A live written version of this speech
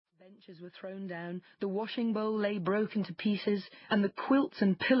branches were thrown down, the washing bowl lay broken to pieces, and the quilts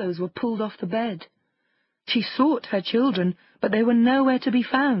and pillows were pulled off the bed. She sought her children, but they were nowhere to be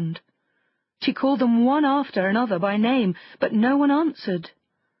found. She called them one after another by name, but no one answered.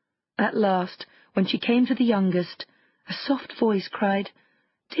 At last, when she came to the youngest, a soft voice cried,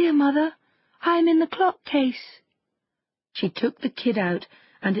 "Dear mother, I am in the clock case." She took the kid out,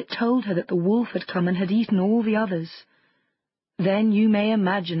 and it told her that the wolf had come and had eaten all the others. Then you may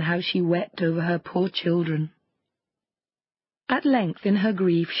imagine how she wept over her poor children. At length, in her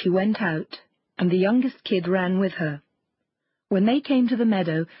grief, she went out, and the youngest kid ran with her. When they came to the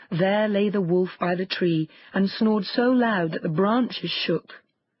meadow, there lay the wolf by the tree, and snored so loud that the branches shook.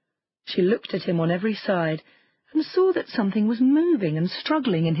 She looked at him on every side, and saw that something was moving and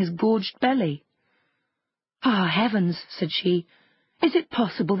struggling in his gorged belly. "Ah, heavens," said she, "is it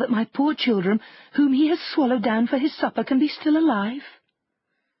possible that my poor children, whom he has swallowed down for his supper, can be still alive?"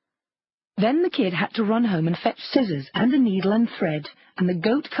 Then the kid had to run home and fetch scissors and a needle and thread, and the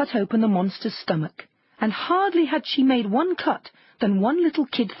goat cut open the monster's stomach, and hardly had she made one cut than one little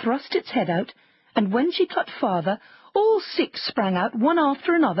kid thrust its head out, and when she cut farther, all 6 sprang out one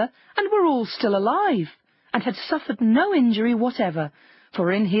after another, and were all still alive, and had suffered no injury whatever,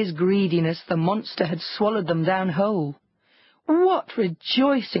 for in his greediness the monster had swallowed them down whole. What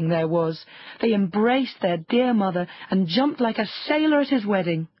rejoicing there was! They embraced their dear mother, and jumped like a sailor at his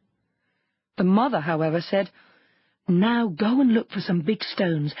wedding. The mother, however, said, "Now go and look for some big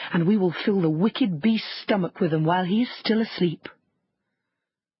stones, and we will fill the wicked beast's stomach with them while he is still asleep."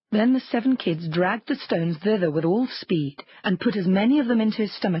 Then the 7 kids dragged the stones thither with all speed, and put as many of them into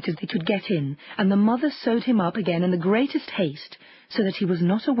his stomach as they could get in, and the mother sewed him up again in the greatest haste, so that he was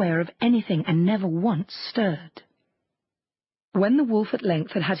not aware of anything and never once stirred. When the wolf at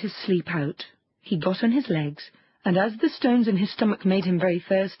length had had his sleep out, he got on his legs, and as the stones in his stomach made him very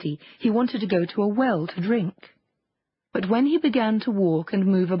thirsty, he wanted to go to a well to drink. But when he began to walk and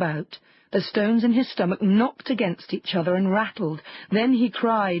move about, the stones in his stomach knocked against each other and rattled. Then he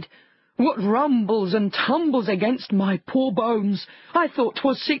cried, "What rumbles and tumbles against my poor bones? I thought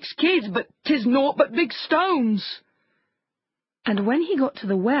 'twas 6 kids, but 'tis naught but big stones." And when he got to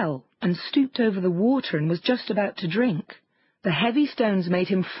the well, and stooped over the water and was just about to drink, the heavy stones made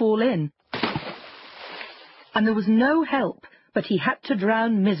him fall in, and there was no help, but he had to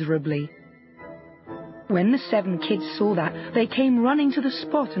drown miserably. When the 7 kids saw that, they came running to the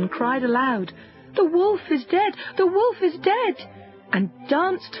spot and cried aloud, "The wolf is dead! The wolf is dead!" and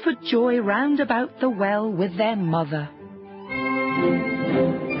danced for joy round about the well with their mother.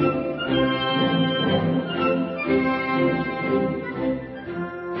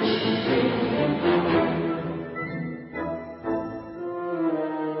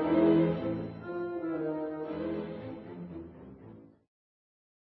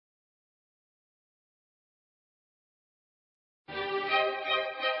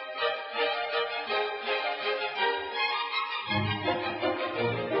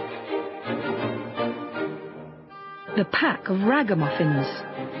 The Pack of Ragamuffins.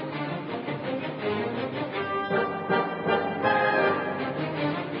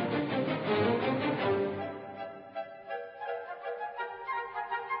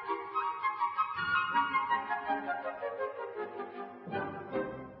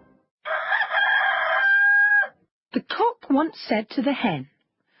 The cock once said to the hen,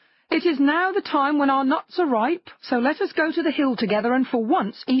 "It is now the time when our nuts are ripe, so let us go to the hill together and for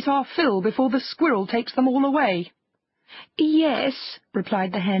once eat our fill before the squirrel takes them all away." "Yes,"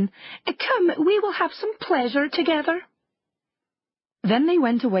 replied the hen, "come, we will have some pleasure together." Then they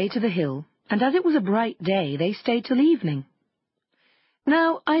went away to the hill, and as it was a bright day, they stayed till evening.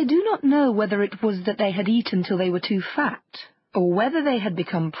 Now, I do not know whether it was that they had eaten till they were too fat, or whether they had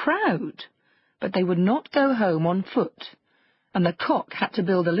become proud, but they would not go home on foot, and the cock had to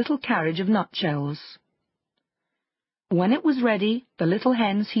build a little carriage of nutshells. When it was ready, the little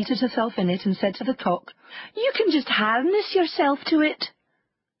hen seated herself in it and said to the cock, "You can just harness yourself to it."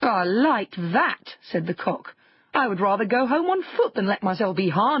 "I like that," said the cock. "I would rather go home on foot than let myself be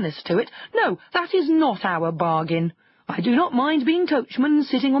harnessed to it. No, that is not our bargain. I do not mind being coachman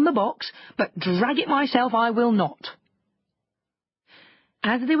sitting on the box, but drag it myself I will not."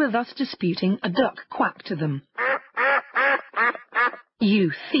 As they were thus disputing, a duck quacked to them.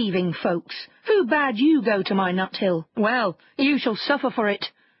 "You thieving folks, who bade you go to my nut hill? Well, you shall suffer for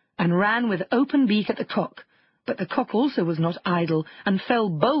it," and ran with open beak at the cock. But the cock also was not idle, and fell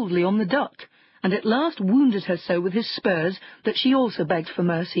boldly on the duck, and at last wounded her so with his spurs that she also begged for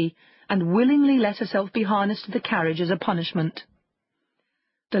mercy, and willingly let herself be harnessed to the carriage as a punishment.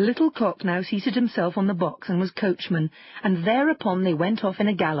 The little cock now seated himself on the box and was coachman, and thereupon they went off in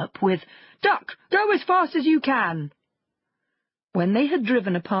a gallop, with, "Duck, go as fast as you can!" When they had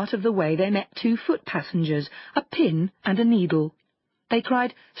driven a part of the way, they met 2 foot passengers, a pin and a needle. They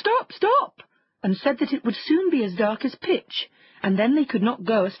cried, "Stop, stop!" and said that it would soon be as dark as pitch, and then they could not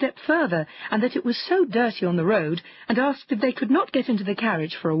go a step further, and that it was so dirty on the road, and asked if they could not get into the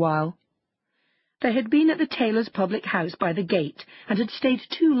carriage for a while. They had been at the tailor's public house by the gate, and had stayed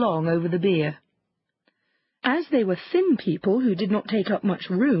too long over the beer. As they were thin people who did not take up much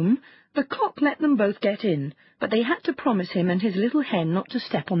room, the cock let them both get in, but they had to promise him and his little hen not to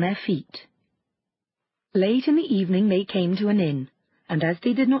step on their feet. Late in the evening they came to an inn, and as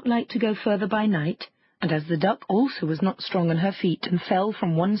they did not like to go further by night, and as the duck also was not strong on her feet and fell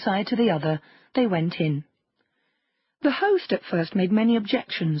from one side to the other, they went in. The host at first made many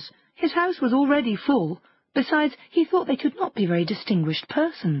objections. His house was already full. Besides, he thought they could not be very distinguished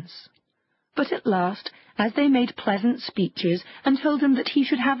persons. But at last, as they made pleasant speeches, and told him that he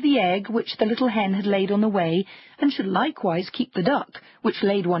should have the egg which the little hen had laid on the way, and should likewise keep the duck, which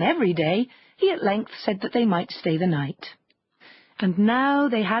laid one every day, he at length said that they might stay the night. And now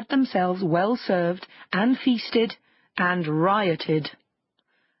they had themselves well served, and feasted, and rioted.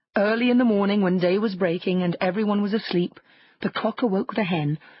 Early in the morning, when day was breaking, and everyone was asleep, the cock awoke the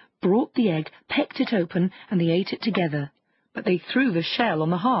hen, brought the egg, pecked it open, and they ate it together, but they threw the shell on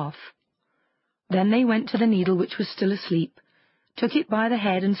the hearth. Then they went to the needle, which was still asleep, took it by the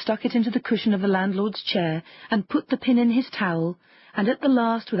head and stuck it into the cushion of the landlord's chair, and put the pin in his towel, and at the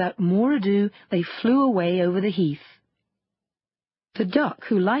last, without more ado, they flew away over the heath. The duck,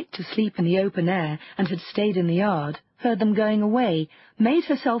 who liked to sleep in the open air, and had stayed in the yard, heard them going away, made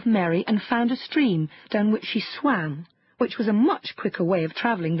herself merry, and found a stream, down which she swam, which was a much quicker way of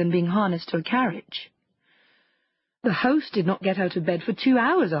travelling than being harnessed to a carriage. The host did not get out of bed for 2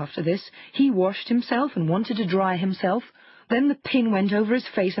 hours after this. He washed himself and wanted to dry himself. Then the pin went over his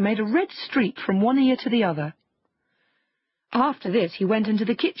face and made a red streak from one ear to the other. After this he went into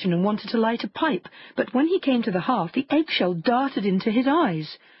the kitchen and wanted to light a pipe, but when he came to the hearth the eggshell darted into his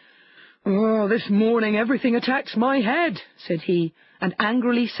eyes. "Oh, this morning everything attacks my head," said he, and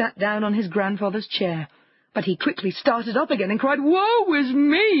angrily sat down on his grandfather's chair. But he quickly started up again and cried, "Woe is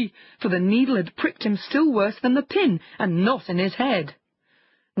me!" for the needle had pricked him still worse than the pin, and not in his head.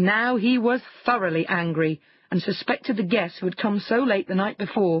 Now he was thoroughly angry, and suspected the guests who had come so late the night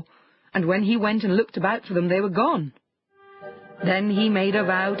before, and when he went and looked about for them they were gone. Then he made a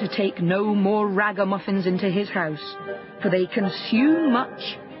vow to take no more ragamuffins into his house, for they consume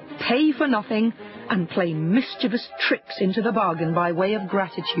much, pay for nothing, and play mischievous tricks into the bargain by way of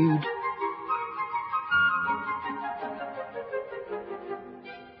gratitude.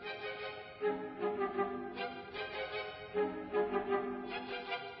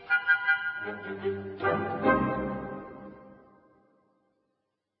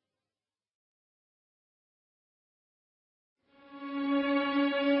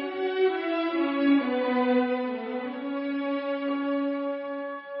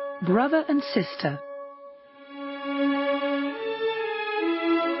 Brother and Sister.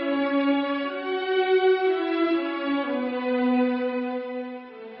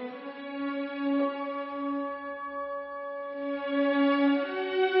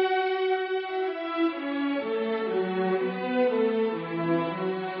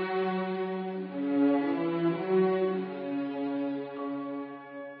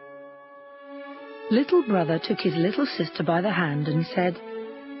 Little brother took his little sister by the hand and said,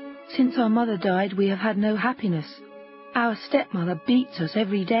 "Since our mother died, we have had no happiness. Our stepmother beats us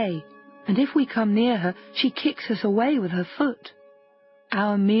every day, and if we come near her, she kicks us away with her foot.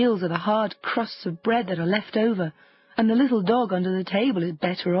 Our meals are the hard crusts of bread that are left over, and the little dog under the table is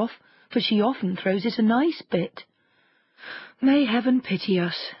better off, for she often throws it a nice bit. May heaven pity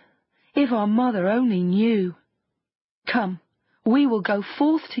us, if our mother only knew. Come, we will go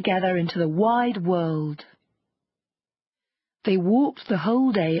forth together into the wide world." They walked the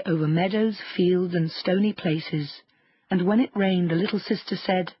whole day over meadows, fields, and stony places, and when it rained the little sister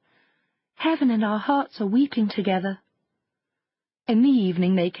said, "Heaven and our hearts are weeping together." In the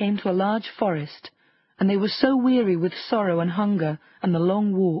evening they came to a large forest, and they were so weary with sorrow and hunger and the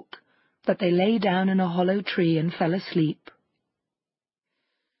long walk that they lay down in a hollow tree and fell asleep.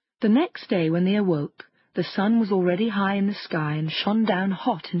 The next day when they awoke, the sun was already high in the sky and shone down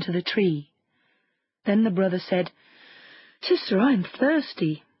hot into the tree. Then the brother said, "Sister, I am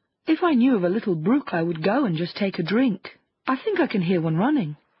thirsty. If I knew of a little brook, I would go and just take a drink. I think I can hear one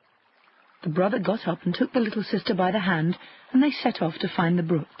running." The brother got up and took the little sister by the hand, and they set off to find the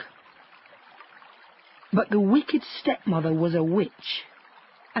brook. But the wicked stepmother was a witch.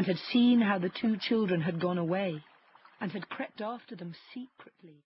 and had seen how the two children had gone away, and had crept after them secretly.